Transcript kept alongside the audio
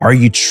Are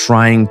you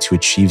trying to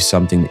achieve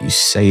something that you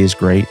say is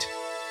great?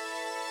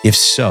 If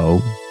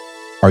so,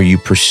 are you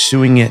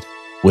pursuing it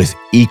with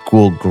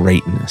equal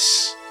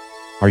greatness?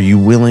 Are you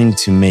willing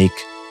to make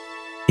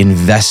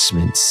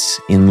investments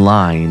in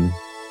line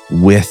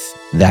with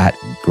that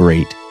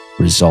great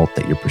result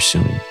that you're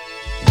pursuing?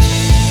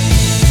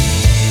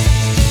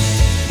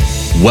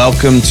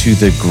 Welcome to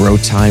the Grow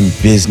Time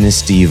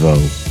Business Devo,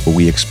 where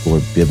we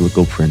explore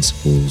biblical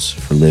principles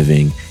for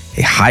living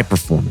a high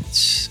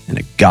performance and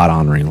a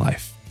God-honoring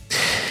life.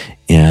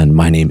 And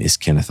my name is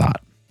Kenneth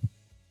Ott.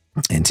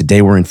 And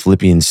today we're in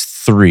Philippians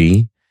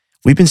 3.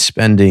 We've been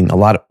spending a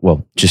lot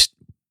of, just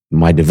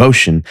my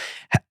devotion,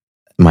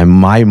 my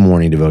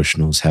morning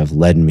devotionals have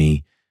led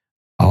me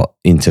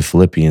into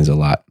Philippians a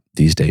lot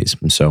these days.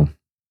 And so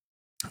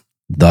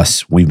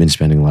thus, we've been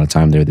spending a lot of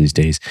time there these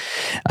days.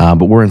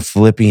 But we're in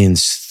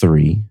Philippians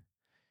 3,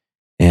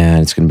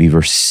 and it's going to be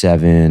verse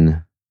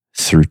 7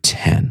 through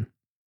 10.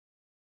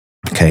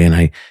 Okay, and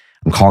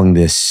I'm calling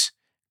this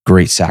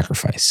Great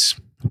Sacrifice.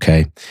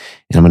 Okay,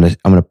 and I'm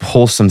gonna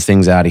pull some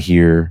things out of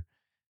here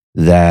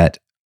that,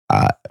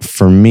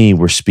 for me,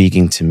 were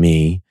speaking to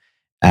me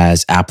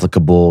as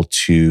applicable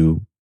to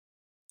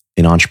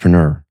an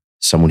entrepreneur,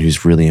 someone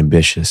who's really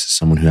ambitious,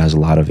 someone who has a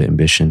lot of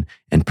ambition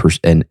and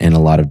a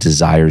lot of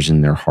desires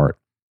in their heart.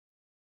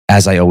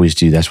 As I always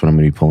do, that's what I'm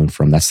going to be pulling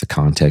from. That's the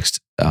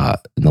context and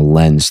the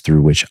lens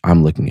through which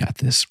I'm looking at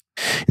this.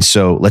 And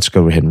so let's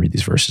go ahead and read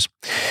these verses.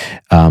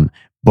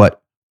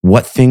 But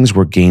what things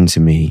were gained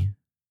to me,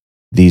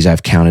 these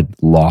I've counted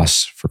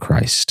loss for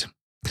Christ.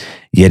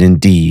 Yet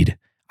indeed,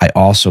 I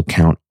also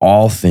count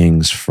all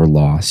things for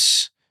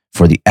loss,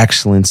 for the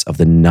excellence of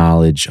the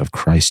knowledge of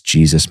Christ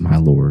Jesus my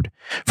Lord,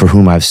 for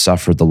whom I've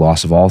suffered the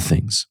loss of all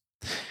things,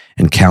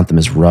 and count them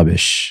as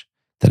rubbish,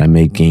 that I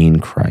may gain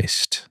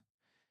Christ,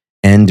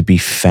 and be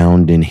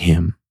found in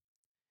him,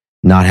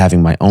 not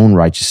having my own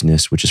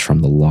righteousness, which is from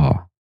the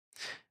law,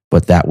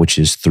 but that which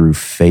is through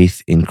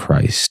faith in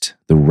Christ,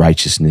 the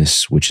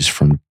righteousness which is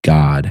from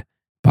God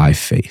by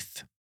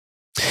faith,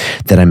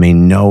 that I may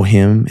know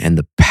him and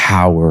the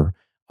power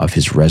of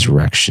his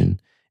resurrection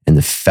and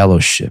the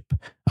fellowship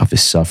of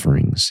his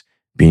sufferings,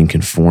 being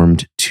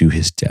conformed to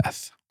his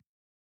death.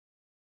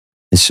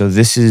 And so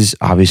this is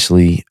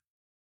obviously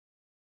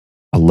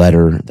a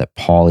letter that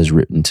Paul has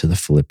written to the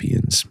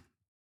Philippians.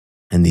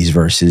 And these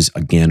verses,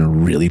 again, are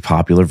really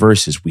popular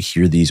verses. We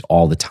hear these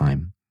all the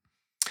time.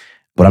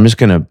 But I'm just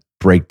going to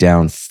break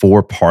down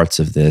 4 parts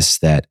of this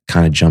that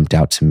kind of jumped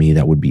out to me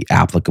that would be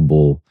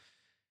applicable,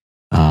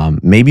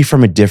 maybe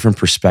from a different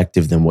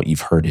perspective than what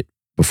you've heard it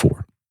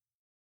before.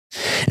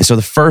 And so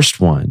the first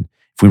one,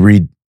 if we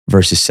read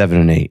verses 7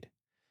 and 8,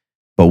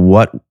 but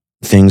what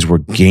things were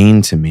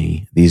gained to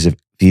me, these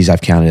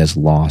I've counted as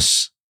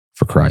loss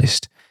for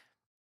Christ.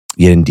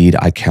 Yet indeed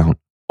I count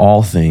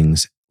all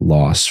things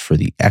loss for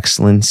the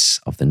excellence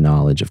of the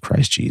knowledge of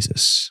Christ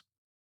Jesus.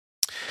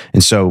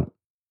 And so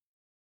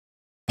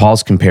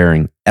Paul's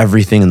comparing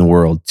everything in the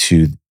world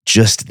to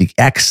just the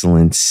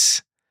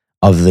excellence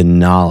of the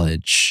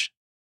knowledge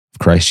of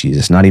Christ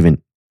Jesus, not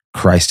even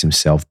Christ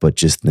himself, but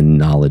just the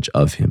knowledge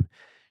of him.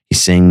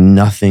 He's saying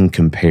nothing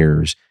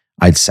compares.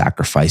 I'd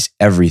sacrifice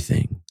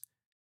everything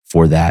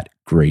for that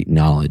great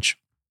knowledge.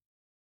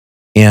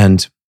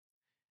 And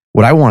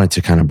what I wanted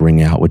to kind of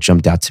bring out, what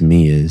jumped out to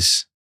me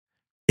is,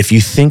 if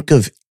you think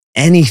of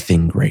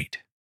anything great,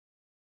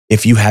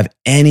 if you have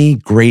any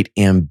great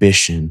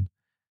ambition,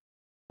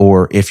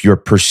 or if you're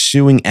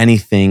pursuing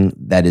anything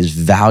that is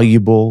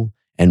valuable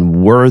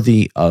and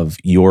worthy of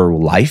your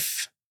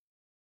life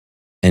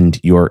and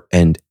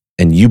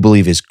you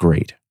believe is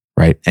great,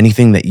 right?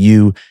 Anything that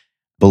you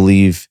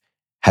believe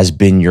has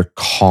been your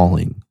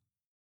calling,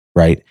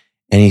 right?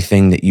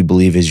 Anything that you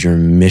believe is your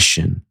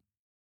mission.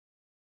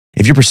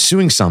 If you're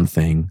pursuing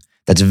something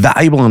that's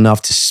valuable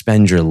enough to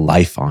spend your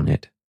life on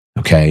it,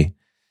 okay?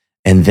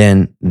 And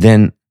then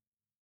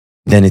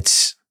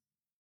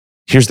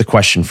here's the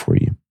question for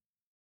you.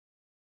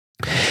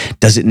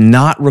 Does it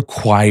not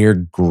require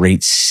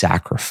great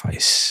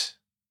sacrifice,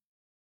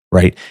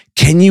 right?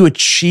 Can you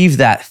achieve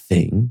that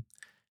thing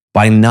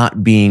by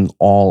not being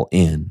all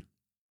in?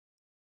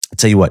 I'll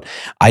tell you what,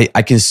 I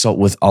consult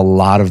with a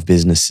lot of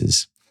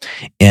businesses,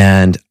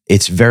 and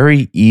it's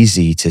very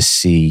easy to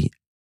see,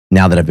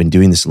 now that I've been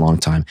doing this a long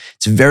time,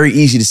 it's very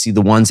easy to see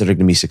the ones that are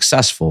going to be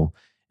successful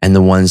and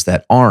the ones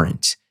that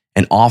aren't.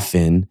 And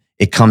often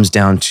it comes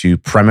down to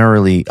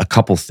primarily a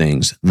couple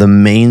things. The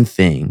main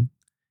thing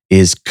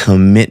is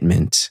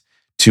commitment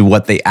to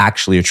what they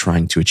actually are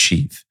trying to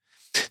achieve.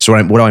 So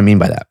what do I mean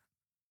by that?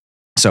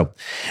 So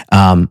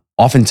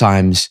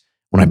oftentimes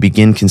when I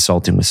begin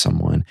consulting with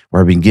someone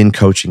or I begin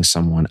coaching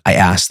someone, I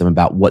ask them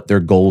about what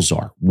their goals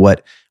are,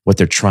 what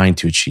they're trying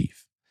to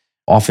achieve.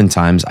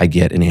 Oftentimes I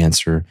get an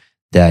answer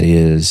that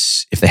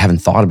is, if they haven't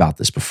thought about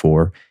this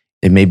before,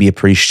 it may be a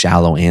pretty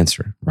shallow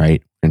answer,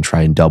 right? We're going to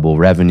try and double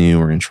revenue.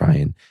 We're going to try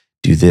and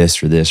do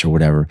this or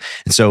whatever.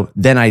 And so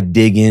then I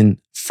dig in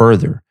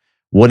further.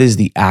 What is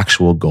the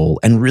actual goal?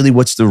 And really,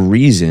 what's the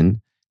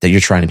reason that you're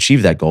trying to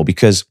achieve that goal?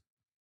 Because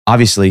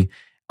obviously,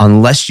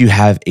 unless you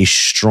have a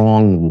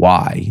strong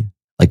why,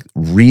 like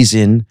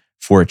reason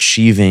for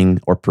achieving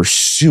or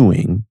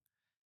pursuing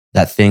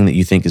that thing that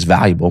you think is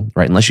valuable,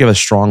 right? Unless you have a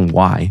strong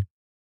why,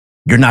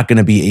 you're not going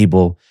to be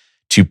able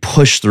to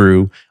push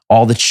through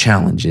all the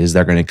challenges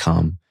that are going to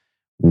come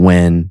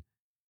when,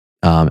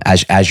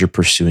 as you're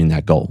pursuing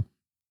that goal.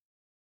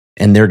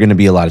 And there are going to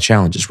be a lot of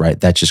challenges, right?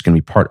 That's just going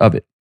to be part of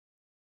it.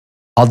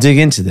 I'll dig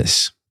into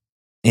this.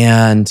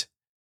 And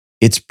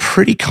it's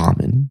pretty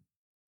common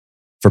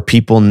for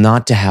people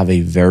not to have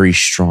a very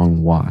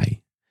strong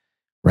why,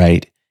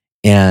 right?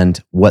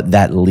 And what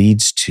that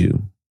leads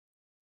to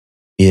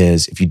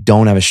is if you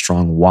don't have a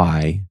strong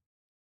why,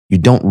 you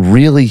don't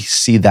really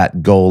see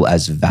that goal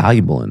as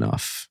valuable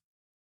enough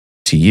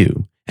to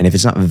you. And if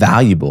it's not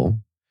valuable,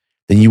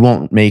 then you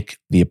won't make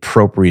the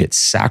appropriate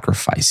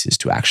sacrifices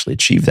to actually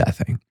achieve that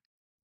thing.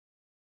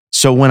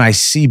 So when I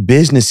see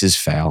businesses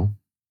fail,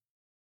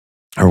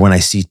 or when I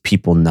see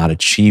people not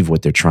achieve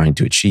what they're trying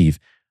to achieve,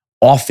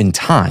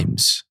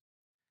 oftentimes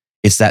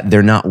it's that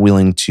they're not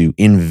willing to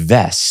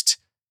invest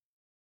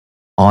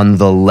on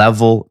the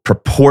level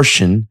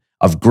proportion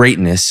of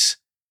greatness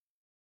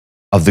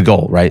of the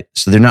goal, right?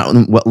 So they're not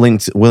willing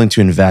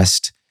to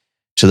invest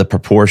to the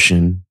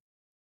proportion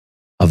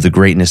of the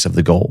greatness of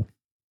the goal.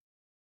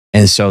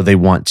 And so they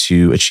want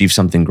to achieve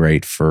something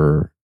great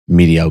for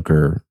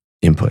mediocre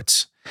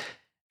inputs.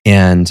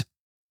 And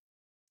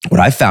what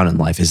I found in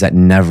life is that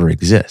never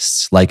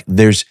exists. Like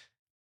there's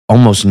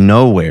almost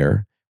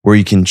nowhere where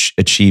you can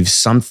achieve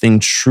something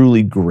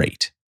truly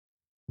great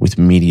with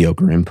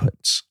mediocre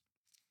inputs.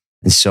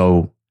 And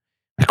so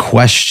a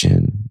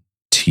question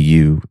to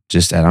you,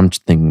 just that I'm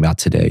thinking about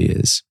today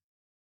is,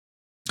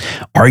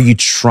 are you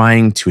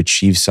trying to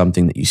achieve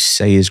something that you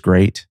say is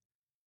great?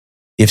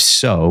 If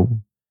so,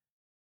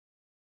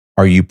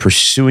 are you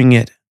pursuing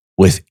it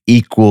with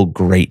equal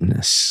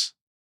greatness?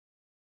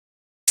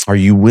 Are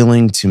you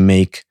willing to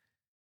make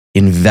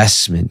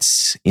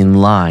investments in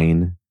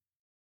line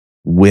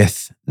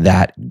with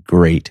that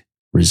great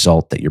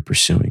result that you're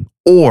pursuing?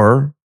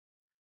 Or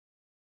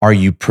are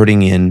you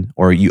putting in,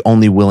 or are you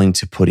only willing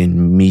to put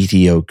in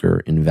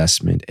mediocre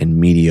investment and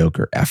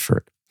mediocre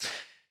effort?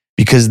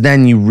 Because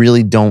then you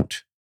really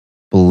don't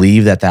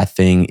believe that that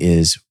thing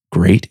is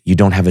great. You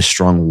don't have a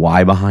strong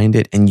why behind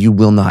it, and you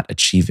will not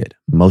achieve it,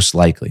 most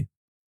likely.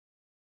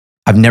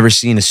 I've never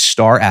seen a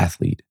star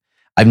athlete.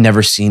 I've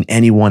never seen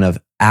anyone of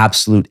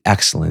absolute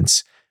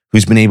excellence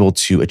who's been able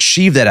to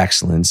achieve that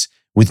excellence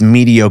with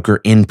mediocre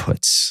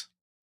inputs.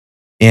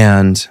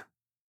 And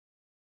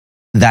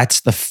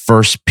that's the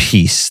first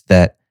piece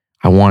that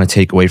I want to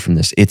take away from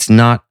this. It's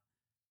not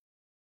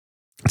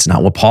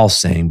what Paul's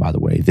saying, by the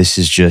way. This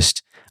is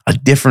just a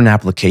different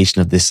application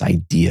of this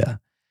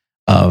idea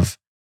of,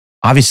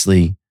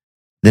 obviously,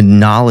 the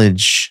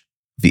knowledge,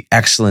 the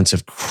excellence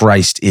of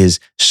Christ is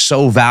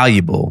so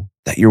valuable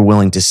that you're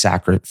willing to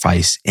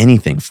sacrifice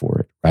anything for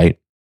it, right?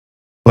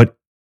 But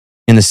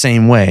in the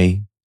same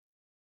way,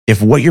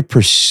 if what you're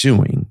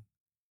pursuing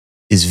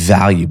is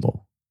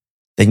valuable,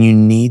 then you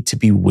need to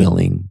be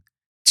willing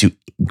to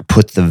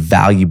put the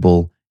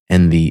valuable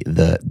and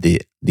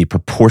the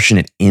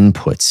proportionate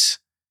inputs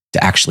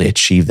to actually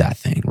achieve that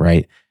thing,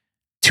 right?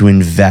 To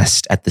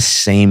invest at the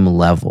same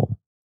level,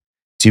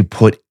 to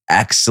put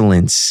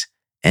excellence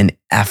and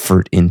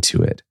effort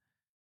into it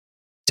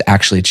to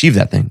actually achieve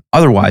that thing.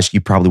 Otherwise,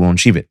 you probably won't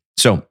achieve it.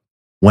 So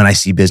when I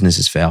see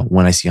businesses fail,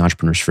 when I see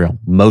entrepreneurs fail,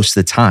 most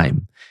of the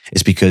time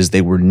it's because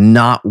they were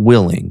not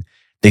willing.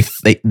 They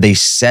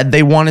said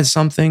they wanted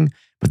something,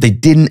 but they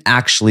didn't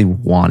actually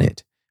want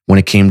it when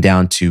it came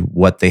down to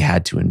what they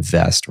had to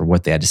invest or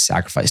what they had to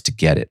sacrifice to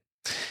get it.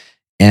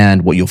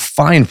 And what you'll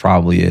find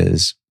probably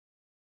is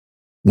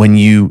when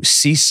you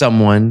see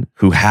someone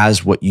who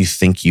has what you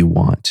think you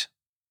want,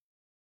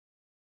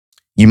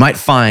 you might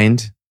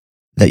find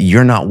that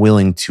you're not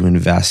willing to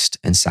invest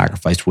and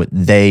sacrifice what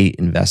they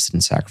invested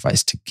and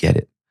sacrificed to get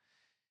it.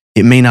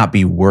 It may not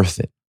be worth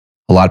it.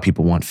 A lot of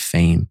people want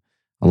fame.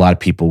 A lot of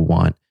people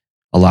want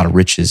a lot of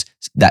riches.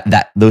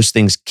 Those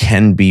things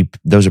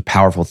those are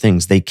powerful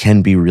things. They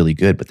can be really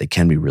good, but they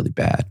can be really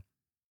bad.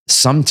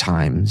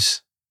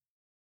 Sometimes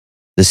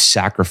the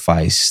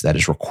sacrifice that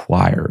is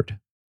required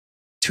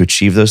to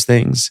achieve those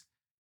things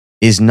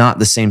is not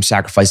the same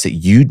sacrifice that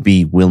you'd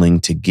be willing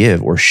to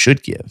give or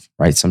should give,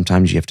 right?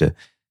 Sometimes you have to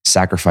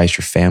sacrifice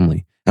your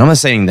family. And I'm not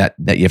saying that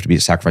you have to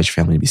sacrifice your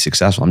family to be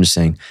successful. I'm just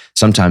saying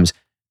sometimes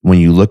when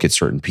you look at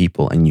certain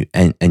people and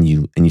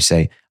you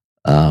say,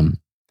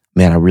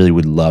 man, I really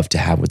would love to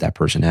have what that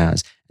person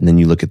has. And then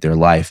you look at their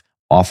life,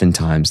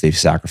 oftentimes they've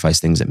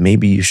sacrificed things that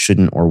maybe you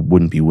shouldn't or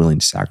wouldn't be willing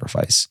to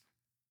sacrifice.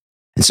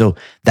 And so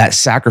that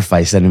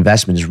sacrifice, that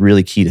investment is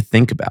really key to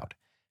think about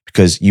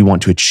because you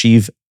want to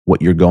achieve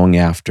what you're going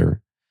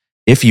after.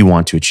 If you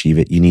want to achieve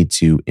it, you need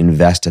to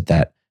invest at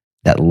that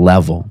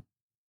level,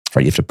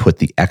 right? You have to put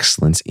the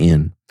excellence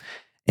in.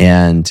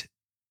 And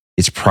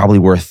it's probably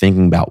worth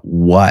thinking about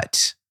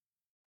what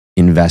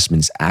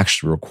investment is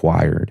actually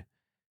required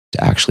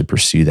to actually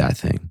pursue that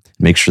thing.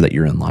 Make sure that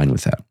you're in line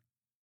with that.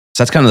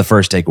 So that's kind of the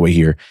first takeaway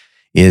here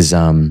is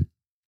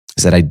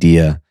is that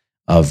idea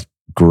of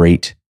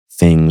great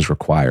things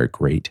require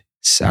great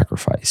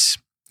sacrifice.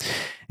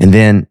 And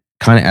then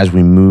kind of as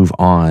we move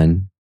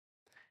on,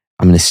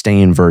 I'm going to stay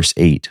in verse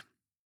 8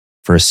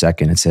 for a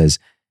second. It says,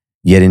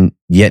 yet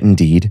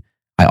indeed,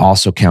 I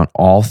also count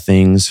all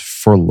things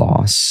for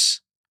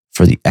loss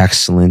for the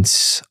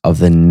excellence of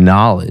the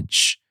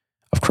knowledge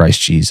of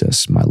Christ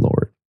Jesus, my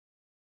Lord.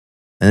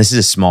 And this is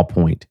a small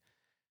point,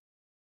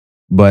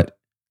 but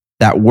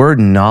that word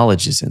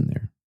knowledge is in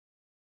there.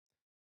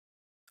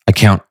 I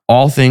count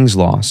all things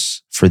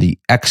loss for the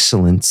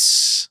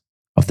excellence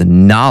of the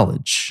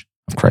knowledge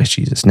of Christ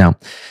Jesus. Now,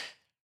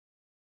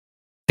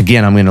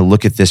 again, I'm going to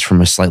look at this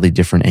from a slightly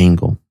different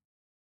angle,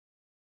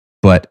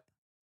 but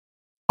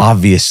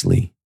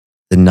obviously,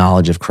 the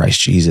knowledge of Christ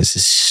Jesus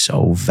is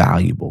so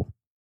valuable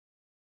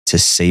to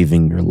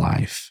saving your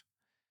life,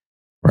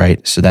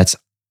 right? So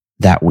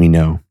that we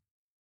know.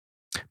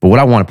 But what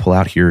I want to pull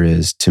out here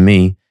is, to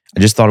me, I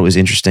just thought it was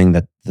interesting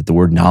that the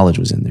word knowledge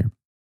was in there.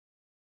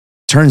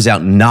 Turns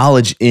out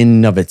knowledge in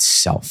and of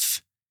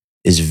itself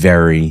is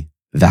very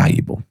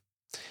valuable.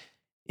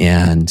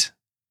 And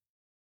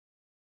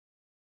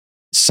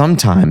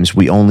sometimes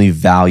we only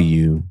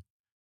value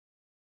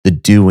the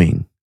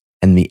doing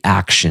and the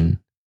action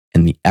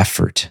and the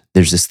effort.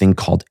 There's this thing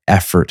called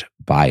effort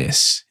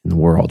bias in the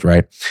world,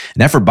 right?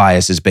 And effort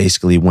bias is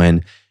basically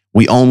when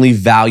we only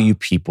value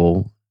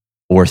people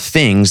or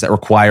things that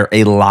require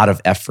a lot of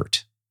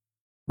effort,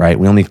 right?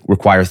 We only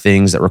require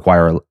things that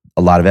require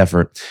a lot of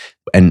effort.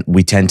 And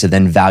we tend to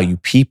then value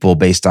people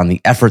based on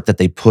the effort that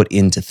they put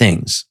into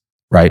things,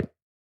 right?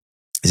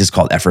 This is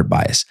called effort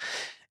bias.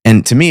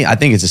 And to me, I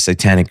think it's a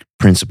satanic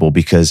principle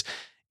because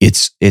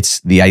it's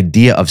the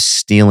idea of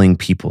stealing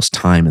people's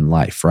time in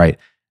life, right?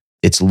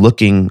 It's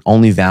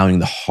only valuing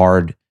the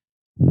hard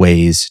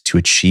ways to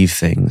achieve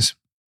things.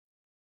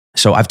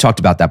 So I've talked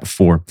about that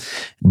before,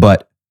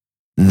 but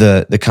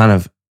the kind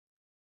of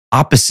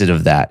opposite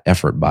of that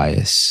effort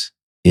bias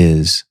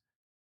is,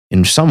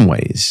 in some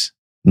ways,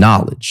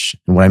 knowledge.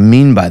 And what I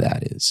mean by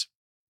that is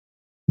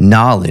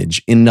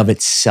knowledge in and of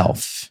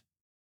itself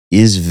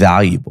is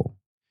valuable,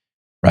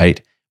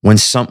 right?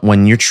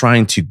 When you're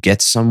trying to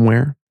get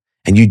somewhere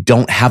and you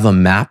don't have a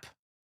map,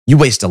 you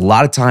waste a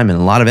lot of time and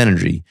a lot of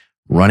energy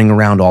running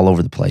around all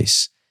over the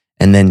place.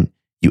 And then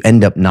you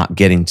end up not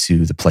getting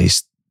to the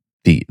place,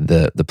 the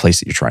place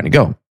that you're trying to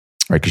go,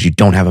 right? Because you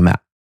don't have a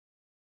map.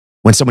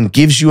 When someone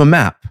gives you a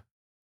map,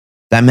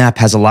 that map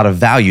has a lot of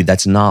value.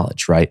 That's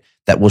knowledge, right?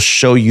 That will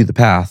show you the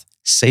path,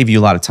 save you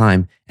a lot of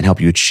time, and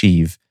help you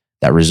achieve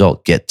that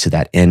result, get to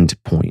that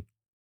end point.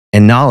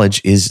 And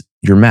knowledge is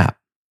your map.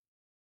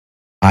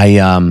 I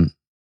am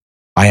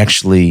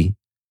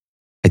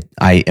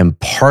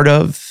part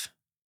of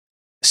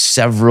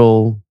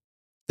several,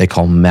 they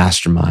call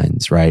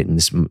masterminds, right? And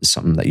this is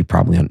something that you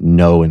probably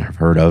know and have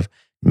heard of.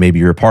 Maybe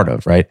you're a part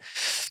of, right?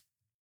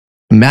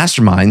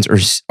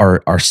 Masterminds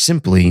are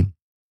simply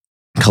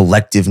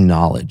collective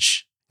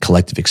knowledge,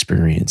 collective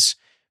experience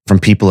from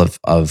people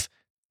of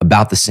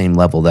about the same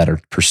level that are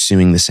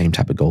pursuing the same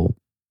type of goal.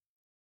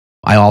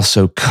 I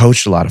also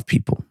coach a lot of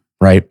people,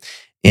 right?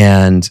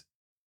 And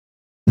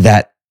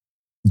that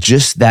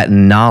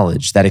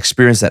knowledge, that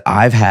experience that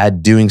I've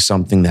had doing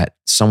something that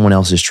someone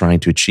else is trying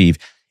to achieve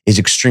is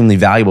extremely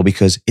valuable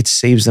because it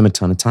saves them a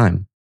ton of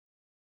time,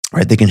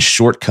 right? They can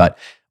shortcut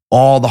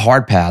all the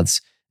hard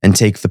paths and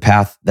take the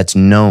path that's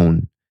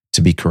known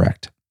to be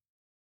correct.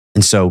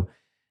 And so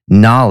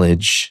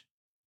knowledge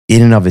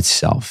in and of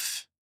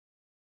itself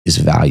is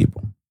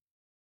valuable.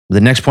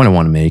 The next point I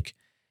want to make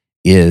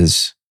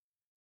is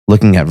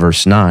looking at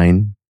verse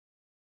 9,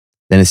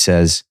 then it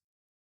says,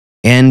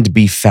 and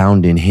be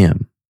found in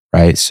him,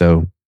 right?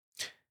 So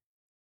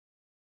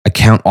I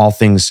count all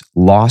things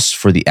lost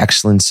for the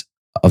excellence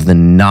of the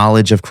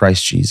knowledge of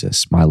Christ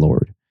Jesus, my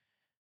Lord,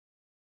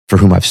 for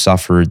whom I've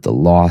suffered the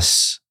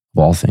loss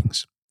of all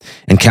things,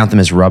 and count them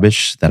as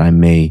rubbish that I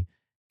may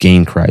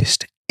gain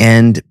Christ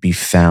and be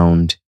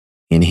found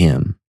in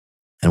him.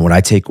 And what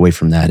I take away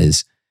from that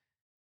is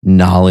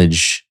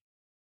knowledge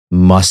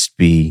must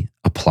be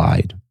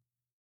applied.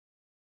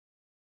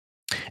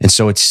 And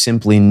so it's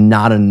simply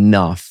not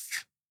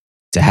enough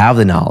to have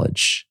the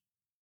knowledge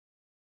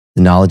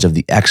of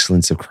the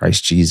excellence of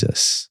Christ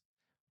Jesus,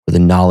 or the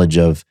knowledge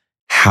of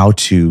how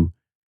to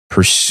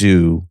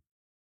pursue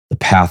the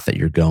path that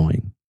you're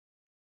going.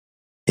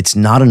 It's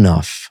not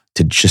enough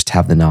to just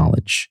have the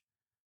knowledge.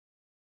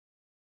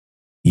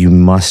 You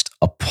must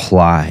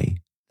apply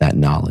that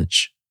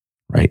knowledge,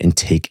 right? And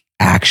take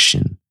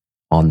action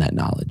on that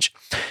knowledge.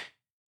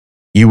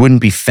 You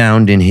wouldn't be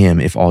found in him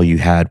if all you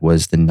had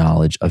was the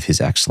knowledge of his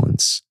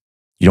excellence.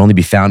 You'd only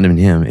be found in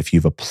him if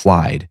you've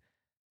applied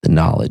the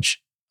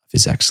knowledge of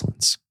his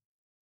excellence.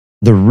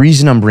 The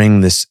reason I'm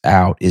bringing this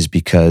out is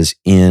because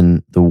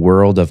in the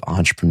world of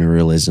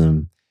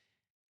entrepreneurialism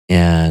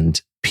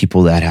and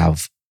people that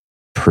have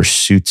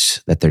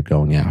pursuits that they're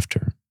going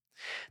after,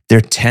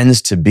 there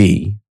tends to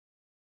be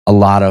a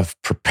lot of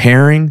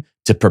preparing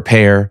to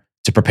prepare,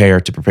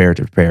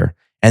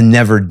 and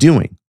never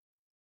doing.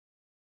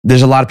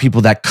 There's a lot of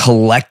people that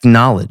collect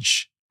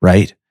knowledge,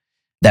 right?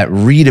 That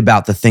read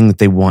about the thing that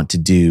they want to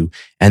do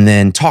and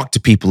then talk to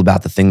people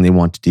about the thing they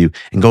want to do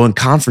and go in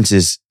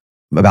conferences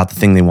about the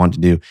thing they want to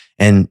do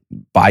and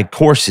buy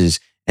courses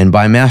and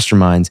buy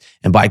masterminds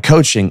and buy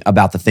coaching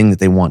about the thing that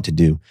they want to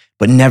do,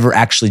 but never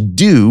actually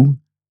do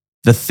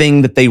the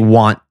thing that they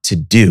want to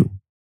do.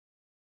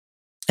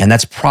 And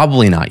that's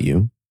probably not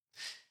you.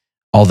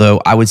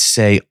 Although I would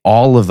say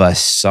all of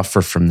us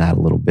suffer from that a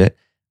little bit.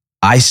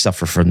 I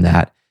suffer from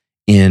that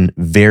in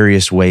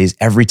various ways.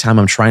 Every time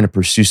I'm trying to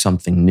pursue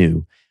something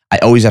new, I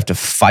always have to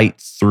fight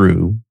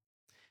through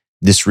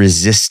this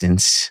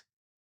resistance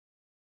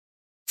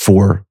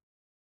for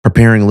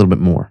preparing a little bit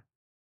more,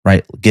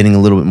 right? Getting a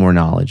little bit more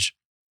knowledge.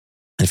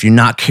 And if you're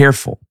not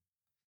careful,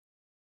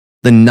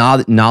 the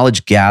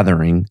knowledge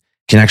gathering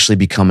can actually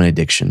become an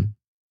addiction.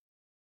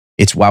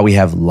 It's why we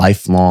have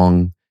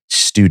lifelong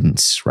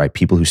students, right?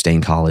 People who stay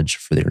in college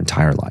for their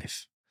entire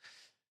life.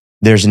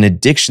 There's an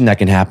addiction that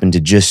can happen to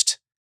just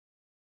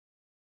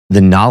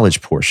the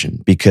knowledge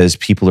portion because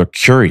people are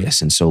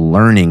curious. And so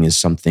learning is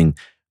something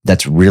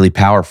that's really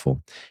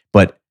powerful,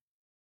 but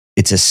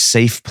it's a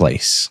safe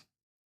place.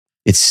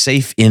 It's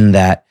safe in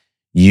that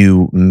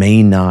you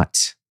may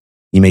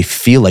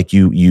feel like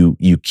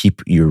you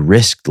keep your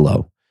risk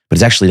low, but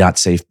it's actually not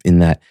safe in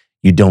that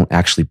you don't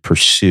actually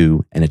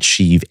pursue and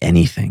achieve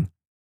anything.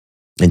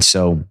 And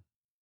so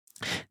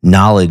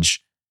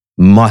knowledge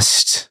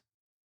must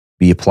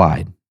be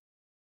applied.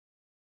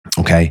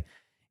 Okay.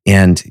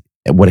 And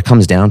what it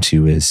comes down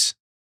to is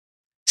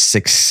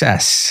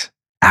success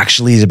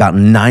actually is about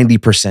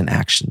 90%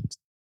 action.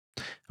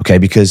 Okay.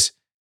 Because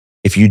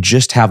if you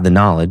just have the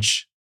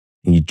knowledge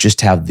and you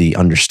just have the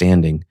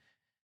understanding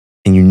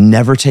and you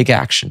never take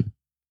action,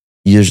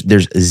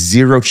 there's a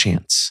zero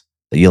chance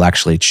that you'll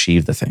actually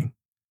achieve the thing,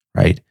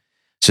 right?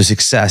 So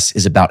success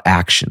is about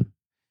action.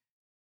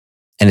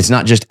 And it's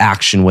not just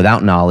action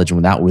without knowledge and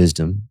without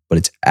wisdom, but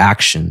it's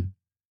action.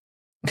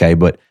 Okay.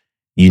 But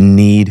you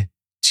need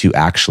to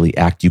actually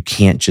act. You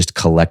can't just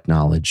collect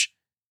knowledge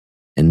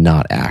and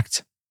not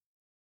act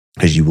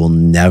because you will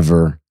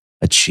never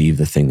achieve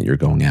the thing that you're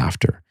going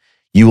after.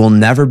 You will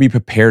never be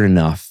prepared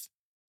enough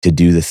to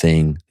do the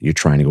thing you're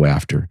trying to go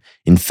after.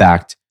 In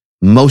fact,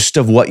 most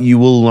of what you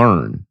will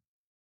learn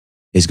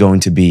is going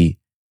to be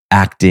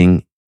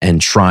acting and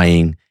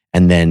trying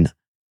and then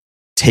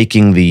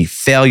taking the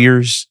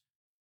failures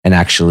and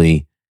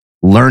actually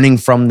learning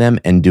from them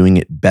and doing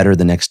it better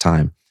the next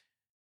time.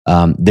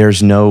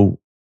 There's no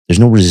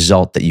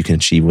result that you can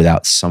achieve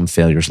without some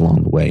failures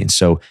along the way. And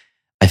so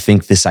I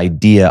think this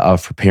idea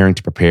of preparing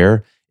to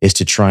prepare is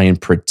to try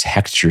and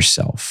protect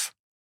yourself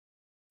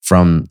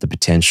from the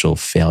potential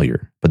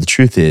failure. But the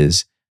truth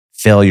is,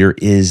 failure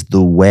is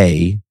the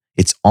way,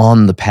 it's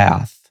on the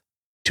path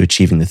to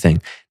achieving the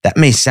thing. That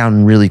may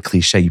sound really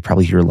cliche. You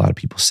probably hear a lot of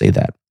people say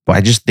that, but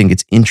I just think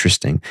it's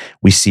interesting.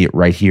 We see it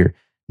right here.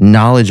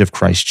 Knowledge of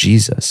Christ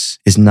Jesus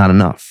is not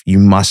enough. You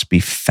must be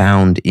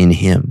found in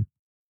him,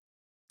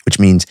 which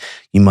means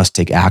you must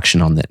take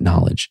action on that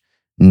knowledge.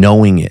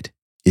 Knowing it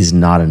is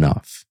not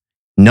enough.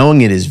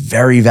 Knowing it is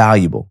very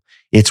valuable.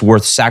 It's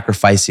worth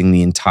sacrificing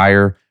the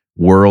entire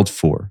world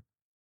for.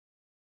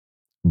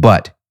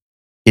 But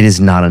it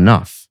is not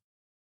enough.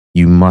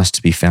 You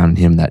must be found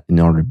in him. That in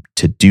order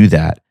to do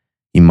that,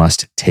 you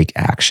must take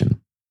action. I'm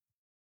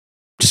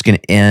just going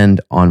to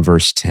end on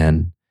verse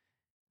 10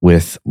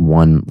 with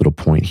one little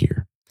point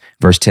here.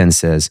 Verse 10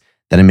 says,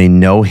 that I may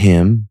know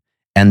him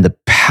and the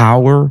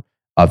power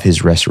of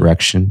his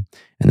resurrection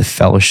and the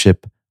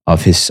fellowship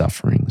of his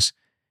sufferings,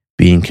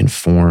 being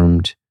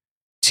conformed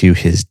to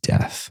his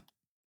death.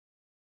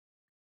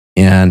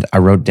 And I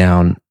wrote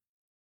down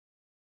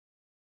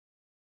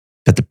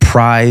that the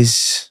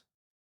prize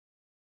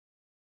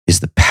is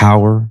the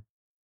power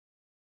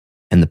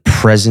and the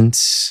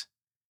presence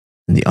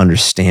and the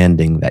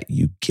understanding that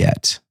you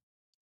get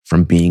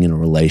from being in a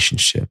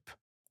relationship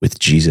with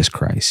Jesus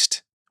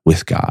Christ,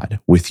 with God,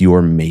 with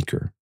your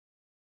maker.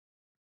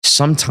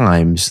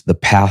 Sometimes the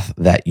path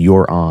that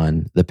you're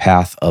on, the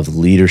path of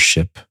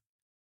leadership,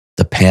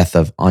 the path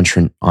of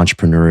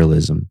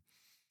entrepreneurialism,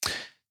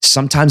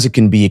 sometimes it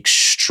can be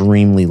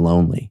extremely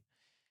lonely.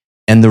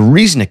 And the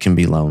reason it can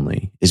be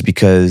lonely is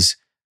because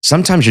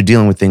sometimes you're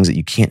dealing with things that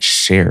you can't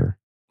share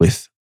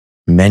with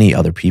many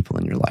other people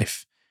in your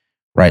life,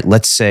 right?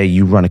 Let's say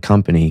you run a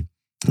company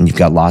and you've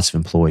got lots of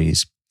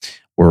employees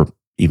or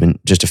even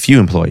just a few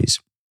employees.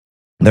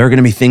 There are going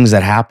to be things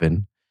that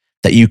happen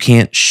that you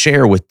can't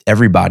share with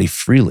everybody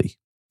freely,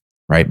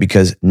 right?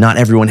 Because not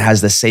everyone has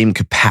the same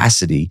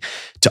capacity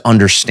to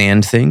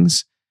understand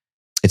things.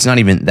 It's not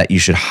even that you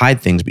should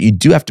hide things, but you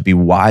do have to be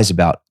wise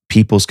about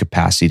people's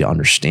capacity to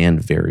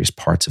understand various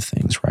parts of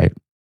things, right?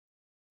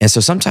 And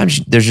so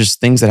sometimes there's just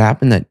things that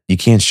happen that you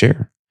can't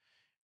share,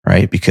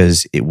 right?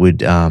 Because it would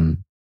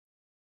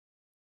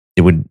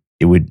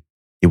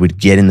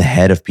get in the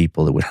head of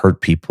people. It would hurt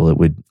people. It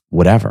would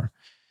whatever.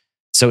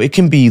 So it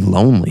can be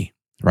lonely,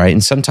 right?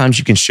 And sometimes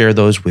you can share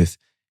those with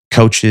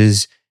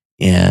coaches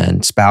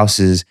and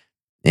spouses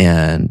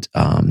and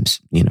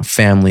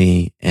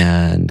family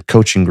and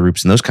coaching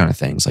groups and those kind of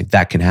things. Like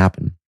that can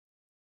happen.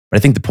 But I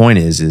think the point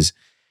is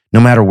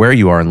no matter where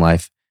you are in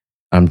life,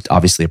 I'm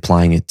obviously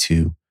applying it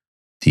to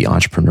the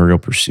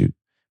entrepreneurial pursuit,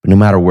 but no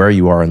matter where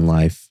you are in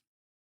life,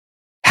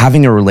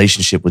 having a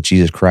relationship with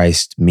Jesus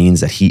Christ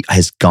means that he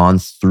has gone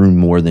through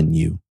more than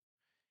you.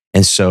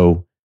 And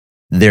so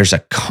there's a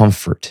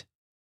comfort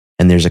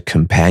and there's a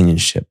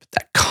companionship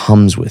that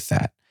comes with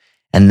that.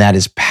 And that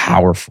is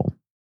powerful.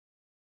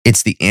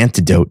 It's the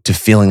antidote to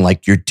feeling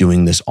like you're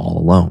doing this all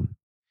alone,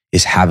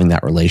 is having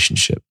that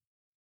relationship.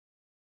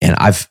 And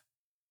I've,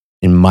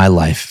 in my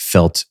life,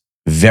 felt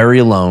very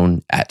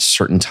alone at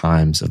certain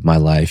times of my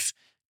life,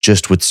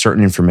 just with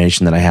certain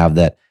information that I have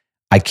that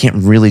I can't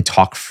really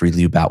talk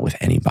freely about with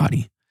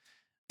anybody.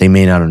 They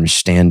may not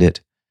understand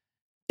it.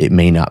 It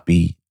may not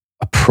be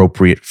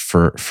appropriate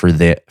for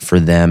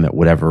them at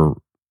whatever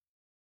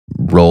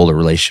role or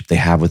relationship they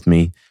have with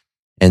me.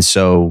 And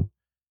so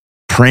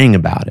praying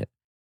about it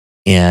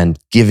and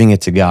giving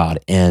it to God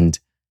and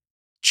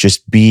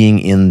just being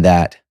in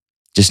that,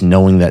 just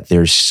knowing that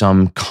there's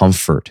some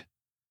comfort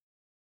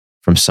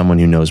from someone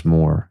who knows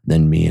more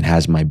than me and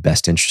has my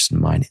best interest in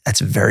mind,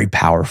 that's very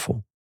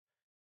powerful.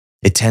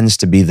 It tends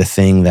to be the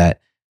thing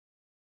that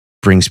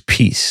brings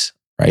peace,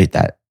 right?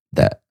 That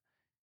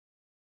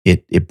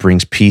it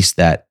brings peace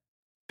that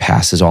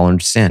passes all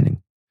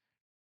understanding,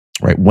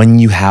 right? When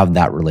you have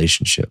that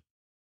relationship,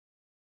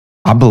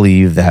 I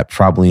believe that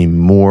probably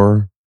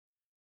more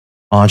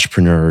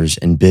entrepreneurs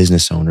and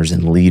business owners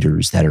and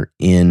leaders that are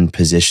in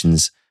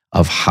positions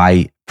of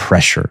high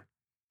pressure,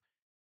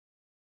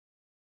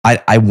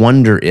 I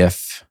wonder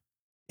if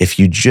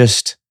you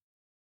just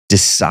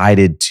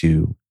decided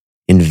to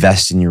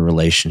invest in your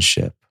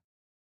relationship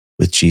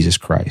with Jesus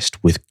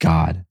Christ, with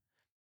God,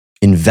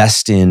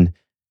 invest in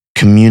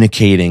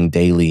communicating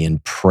daily in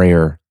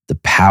prayer, the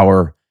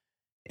power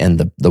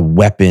and the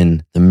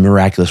weapon, the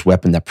miraculous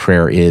weapon that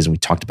prayer is. And we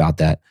talked about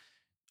that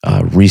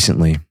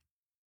recently.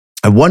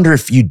 I wonder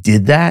if you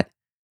did that,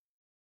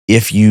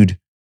 if you'd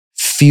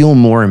feel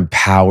more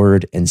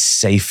empowered and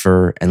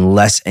safer and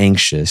less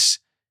anxious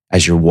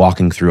as you're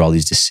walking through all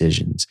these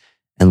decisions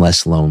and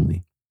less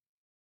lonely.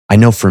 I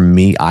know for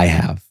me, I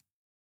have.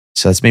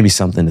 So that's maybe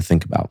something to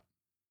think about.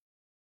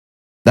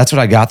 That's what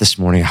I got this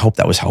morning. I hope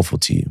that was helpful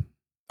to you.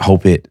 I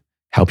hope it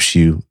helps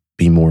you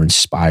be more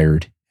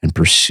inspired and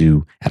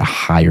pursue at a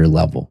higher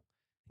level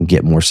and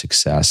get more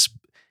success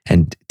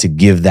and to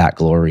give that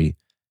glory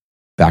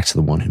back to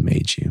the one who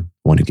made you,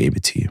 the one who gave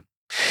it to you.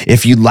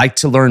 If you'd like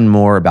to learn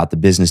more about the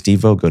Business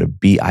Devo, go to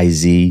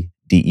BIZDEVO.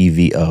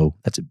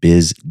 That's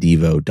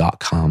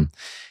bizdevo.com.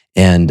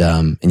 And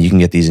you can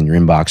get these in your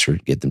inbox or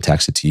get them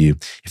texted to you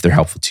if they're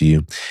helpful to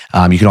you.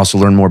 You can also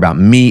learn more about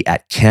me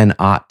at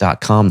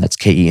kenott.com. That's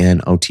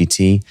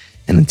KENOTT.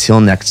 And until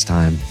next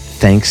time,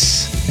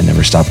 thanks and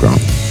never stop growing.